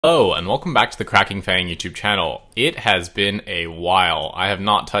Hello, and welcome back to the Cracking FAANG YouTube channel. It has been a while. I have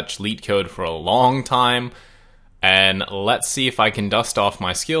not touched Leetcode for a long time, and let's see if I can dust off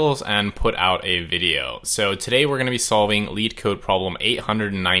my skills and put out a video. So today we're going to be solving Leetcode problem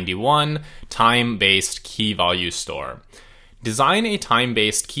 891, time-based key value store. Design a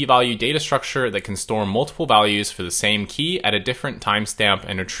time-based key value data structure that can store multiple values for the same key at a different timestamp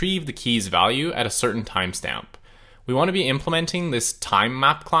and retrieve the key's value at a certain timestamp. We want to be implementing this time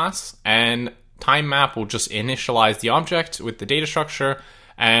map class, and time map will just initialize the object with the data structure,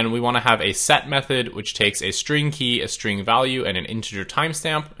 and we want to have a set method which takes a string key, a string value, and an integer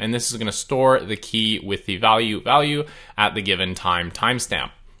timestamp, and this is going to store the key with the value at the given timestamp.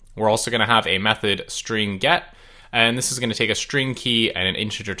 We're also going to have a method string get, and this is going to take a string key and an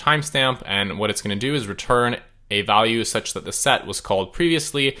integer timestamp, and what it's going to do is return a value such that the set was called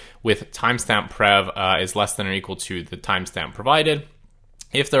previously with timestamp prev is less than or equal to the timestamp provided.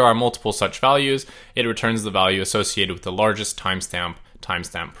 If there are multiple such values, it returns the value associated with the largest timestamp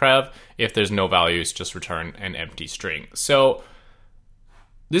prev. If there's no values, just return an empty string. So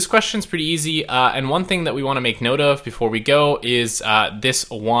this question's pretty easy, and one thing that we want to make note of before we go is this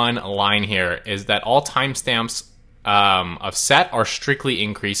one line here is that all timestamps of set are strictly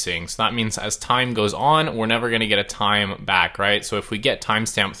increasing. So that means as time goes on, we're never going to get a time back, right? So if we get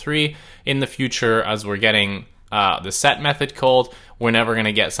timestamp 3 in the future as we're getting the set method called, we're never going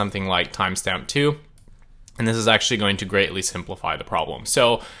to get something like timestamp 2. And this is actually going to greatly simplify the problem.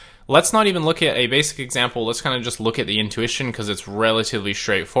 So let's not even look at a basic example. Let's kind of just look at the intuition because it's relatively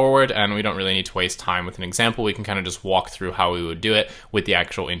straightforward and we don't really need to waste time with an example. We can kind of just walk through how we would do it with the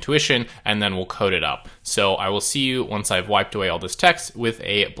actual intuition and then we'll code it up. So I will see you once I've wiped away all this text with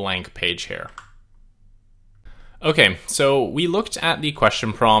a blank page here. Okay, so we looked at the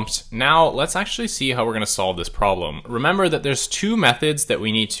question prompt. Now let's actually see how we're going to solve this problem. Remember that there's two methods that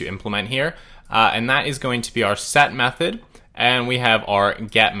we need to implement here, and that is going to be our set method and we have our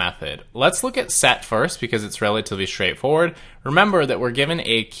get method. Let's look at set first because it's relatively straightforward. Remember that we're given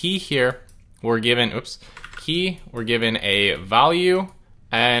a key here, we're given a value,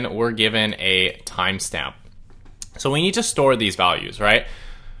 and we're given a timestamp. So we need to store these values, right?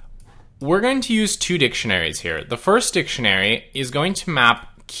 We're going to use two dictionaries here. The first dictionary is going to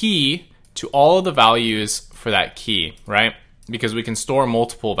map key to all of the values for that key, right? Because we can store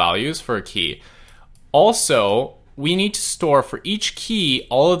multiple values for a key. Also, we need to store for each key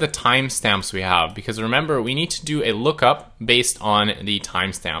all of the timestamps we have, because remember, we need to do a lookup based on the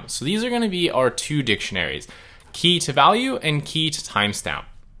timestamp. So these are going to be our two dictionaries, key to value and key to timestamp.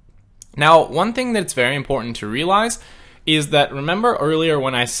 Now, one thing that's very important to realize is that remember earlier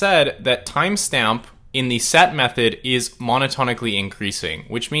when I said that timestamp in the set method is monotonically increasing,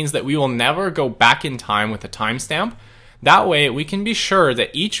 which means that we will never go back in time with a timestamp. That way we can be sure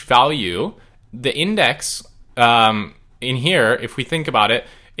that each value, the index in here, if we think about it,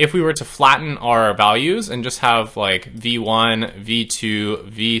 if we were to flatten our values and just have like v1, v2,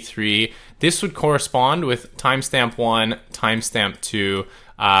 v3, this would correspond with timestamp 1, timestamp 2,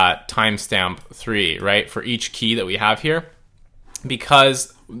 timestamp 3, right? For each key that we have here,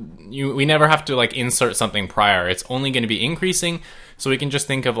 because we never have to like insert something prior. It's only going to be increasing, so we can just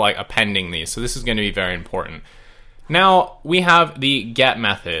think of like appending these. So this is going to be very important. Now we have the get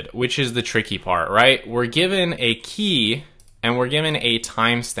method, which is the tricky part, right? We're given a key and we're given a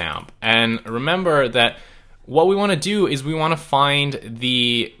timestamp. And remember that what we want to do is we want to find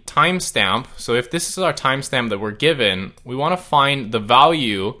the timestamp. So if this is our timestamp that we're given, we want to find the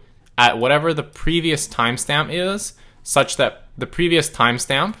value at whatever the previous timestamp is, such that the previous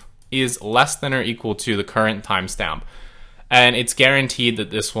timestamp is less than or equal to the current timestamp. And it's guaranteed that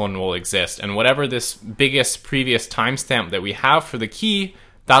this one will exist. And whatever this biggest previous timestamp that we have for the key,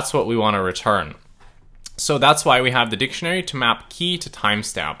 that's what we want to return. So that's why we have the dictionary to map key to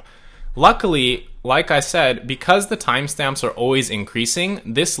timestamp. Luckily, like I said, because the timestamps are always increasing,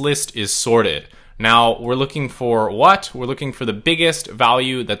 this list is sorted. Now we're looking for what? We're looking for the biggest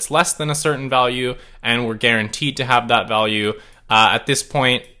value that's less than a certain value, and we're guaranteed to have that value. At this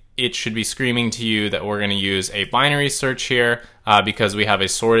point, it should be screaming to you that we're going to use a binary search here because we have a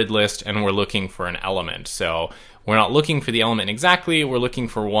sorted list and we're looking for an element. So we're not looking for the element exactly, we're looking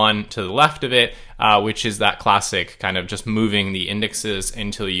for one to the left of it, which is that classic kind of just moving the indexes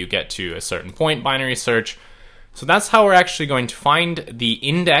until you get to a certain point binary search. So that's how we're actually going to find the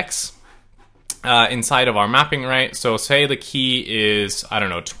index inside of our mapping, right? So say the key is, I don't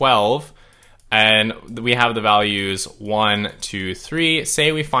know, 12. And we have the values 1, 2, 3.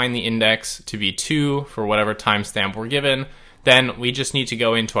 Say we find the index to be 2 for whatever timestamp we're given. Then we just need to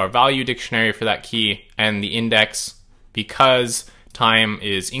go into our value dictionary for that key and the index, because time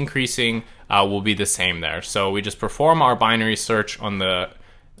is increasing will be the same there. So we just perform our binary search on the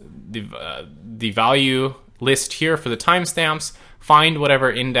value list here for the timestamps, find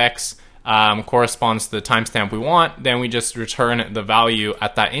whatever index corresponds to the timestamp we want, then we just return the value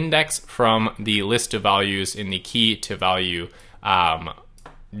at that index from the list of values in the key to value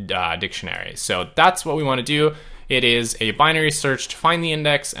dictionary. So that's what we want to do. It is a binary search to find the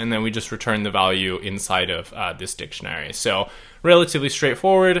index, and then we just return the value inside of this dictionary. So relatively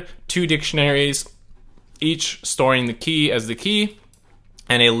straightforward, 2 dictionaries, each storing the key as the key,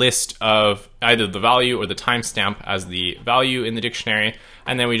 and a list of either the value or the timestamp as the value in the dictionary,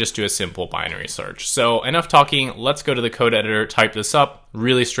 and then we just do a simple binary search. So enough talking, let's go to the code editor, type this up.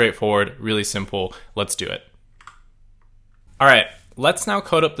 Really straightforward, really simple. Let's do it. All right, let's now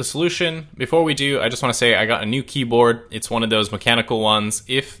code up the solution. Before we do, I just want to say I got a new keyboard. It's one of those mechanical ones.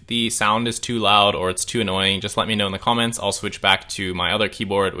 If the sound is too loud or it's too annoying, just let me know in the comments. I'll switch back to my other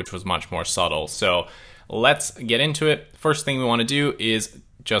keyboard, which was much more subtle. So let's get into it. First thing we want to do is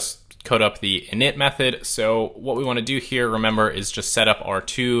just code up the init method. So what we want to do here, remember, is just set up our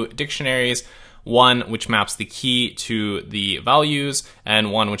 2 dictionaries, one which maps the key to the values,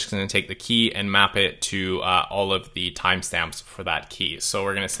 and one which is going to take the key and map it to all of the timestamps for that key. So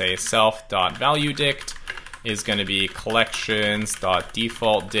we're going to say self.valueDict is going to be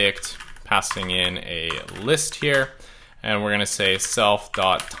collections.defaultDict, passing in a list here, and we're going to say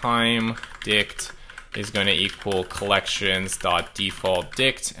self.timeDict is going to equal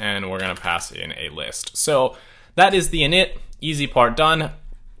collections.defaultDict, and we're going to pass in a list. So that is the init, easy part done.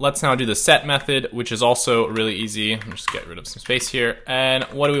 Let's now do the set method, which is also really easy. Let me just get rid of some space here. And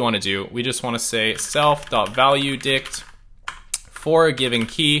what do we want to do? We just want to say self.valueDict for a given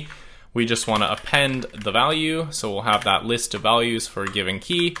key. We just want to append the value. So we'll have that list of values for a given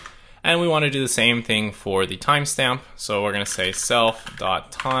key. And we want to do the same thing for the timestamp. So we're going to say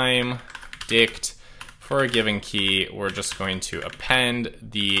self.timeDict for a given key. We're just going to append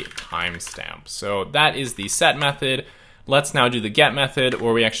the timestamp. So that is the set method. Let's now do the get method,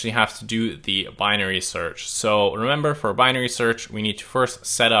 where we actually have to do the binary search. So remember, for a binary search, we need to first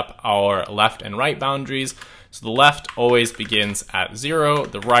set up our left and right boundaries. So the left always begins at 0.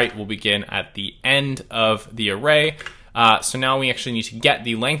 The right will begin at the end of the array. So now we actually need to get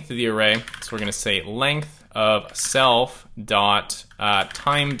the length of the array. So we're going to say length of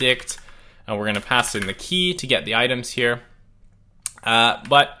self.timeDict, and we're going to pass in the key to get the items here.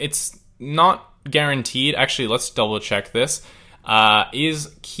 But it's not guaranteed. Actually, let's double check this.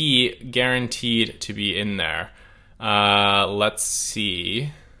 Is key guaranteed to be in there? Let's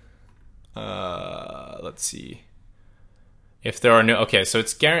see. Let's see. If there are no, okay, so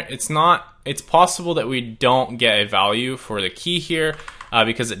it's not, it's possible that we don't get a value for the key here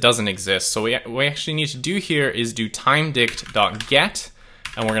because it doesn't exist. So what we actually need to do here is do timedict.get,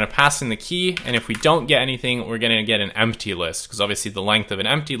 and we're going to pass in the key. And if we don't get anything, we're going to get an empty list, because obviously the length of an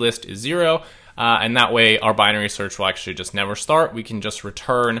empty list is 0. And that way our binary search will actually just never start. We can just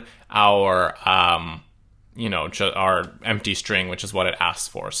return our, our empty string, which is what it asks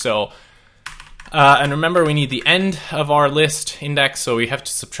for. So, and remember, we need the end of our list index, so we have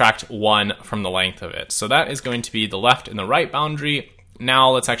to subtract 1 from the length of it. So that is going to be the left and the right boundary. Now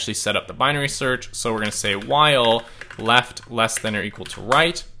let's actually set up the binary search. So we're going to say while left less than or equal to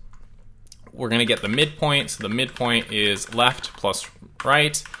right. We're going to get the midpoint. So the midpoint is left plus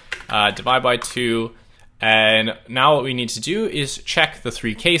right. Divide by 2. And now what we need to do is check the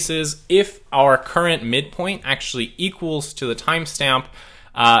 3 cases. If our current midpoint actually equals to the timestamp,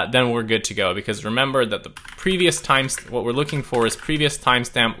 then we're good to go, because remember that the previous what we're looking for is previous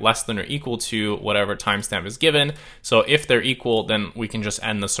timestamp less than or equal to whatever timestamp is given. So if they're equal, then we can just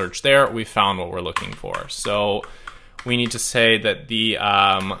end the search there. We found what we're looking for. So we need to say that the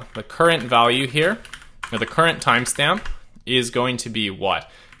current value here, or the current timestamp, is going to be what?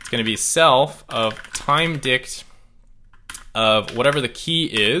 It's going to be self of timedict of whatever the key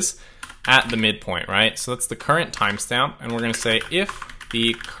is at the midpoint, right? So that's the current timestamp, and we're going to say if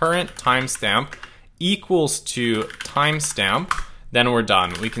the current timestamp equals to timestamp, then we're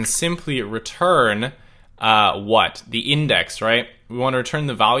done. We can simply return what? The index, right? We want to return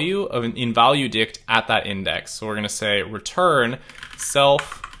the value of an inValueDict at that index. So we're going to say return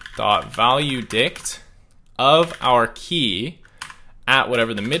self.valueDict of our key at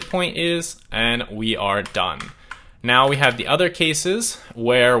whatever the midpoint is, and we are done. Now we have the other cases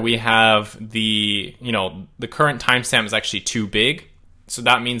where we have the current timestamp is actually too big. So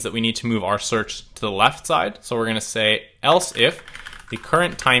that means that we need to move our search to the left side. So we're going to say else if the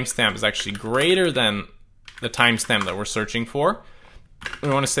current timestamp is actually greater than the timestamp that we're searching for. We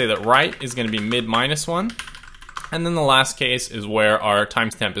want to say that right is going to be mid -1, And then the last case is where our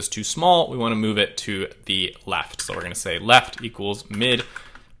timestamp is too small. We want to move it to the left. So we're going to say left equals mid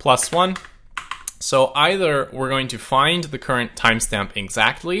plus 1. So either we're going to find the current timestamp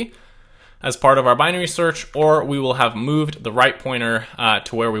exactly as part of our binary search, or we will have moved the right pointer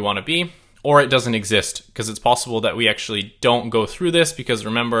to where we want to be, or it doesn't exist, because it's possible that we actually don't go through this, because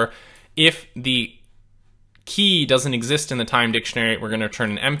remember, if the key doesn't exist in the time dictionary, we're going to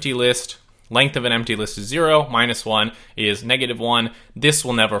return an empty list. Length of an empty list is 0, minus 1 is -1. This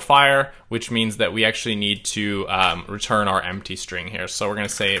will never fire, which means that we actually need to return our empty string here. So we're going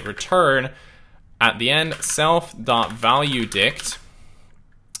to say return at the end self.valueDict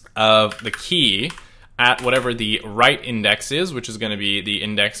of the key at whatever the right index is, which is going to be the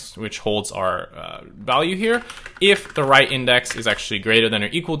index which holds our value here, if the right index is actually greater than or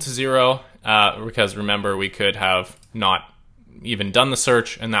equal to 0, because remember, we could have not even done the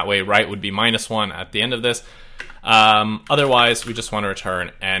search, and that way right would be -1 at the end of this. Otherwise, we just want to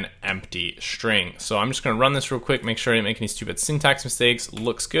return an empty string. So I'm just going to run this real quick, make sure I didn't make any stupid syntax mistakes.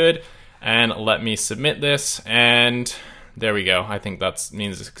 Looks good. And let me submit this, and there we go. I think that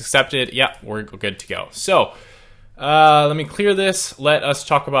means it's accepted. Yeah, we're good to go. So let me clear this. Let us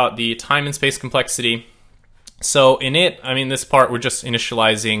talk about the time and space complexity. So in it, I mean, this part, we're just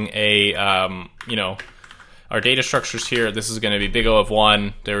initializing a, our data structures here. This is going to be big O of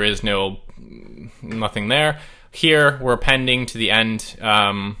 1. There is nothing there. Here, we're appending to the end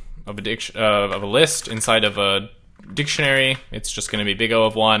of a list inside of a dictionary. It's just going to be big O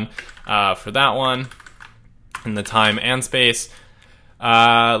of 1 for that one in the time and space.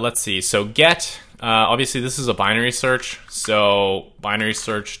 Let's see. So get, obviously this is a binary search. So binary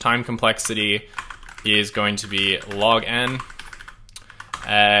search time complexity is going to be log n.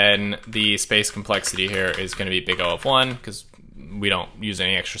 And the space complexity here is going to be big O of 1, because we don't use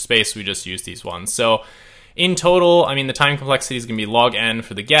any extra space. We just use these ones. So in total, I mean, the time complexity is going to be log n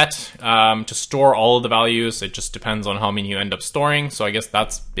for the get. To store all of the values, it just depends on how many you end up storing. So I guess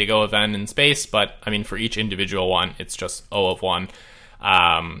that's big O of n in space. But I mean, for each individual one, it's just O of 1.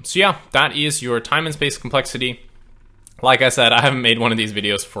 So yeah, that is your time and space complexity. Like I said, I haven't made one of these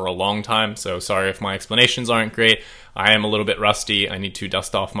videos for a long time, so sorry if my explanations aren't great. I am a little bit rusty. I need to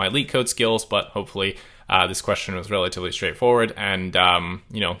dust off my Leetcode skills, but hopefully this question was relatively straightforward and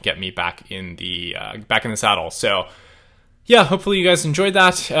get me back in the saddle. So yeah, hopefully you guys enjoyed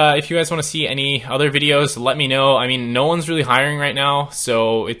that. If you guys want to see any other videos, let me know. I mean, no one's really hiring right now,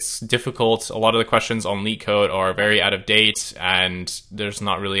 so it's difficult. A lot of the questions on Leetcode are very out of date, and there's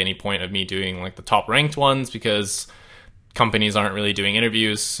not really any point of me doing like the top ranked ones, because companies aren't really doing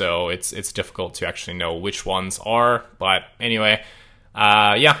interviews, so it's difficult to actually know which ones are. But anyway,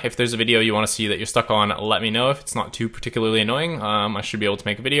 yeah, if there's a video you want to see that you're stuck on, let me know. If it's not too particularly annoying, I should be able to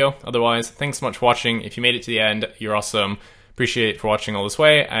make a video. Otherwise, thanks so much for watching. If you made it to the end, you're awesome. Appreciate it for watching all this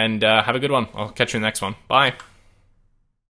way, and have a good one. I'll catch you in the next one. Bye.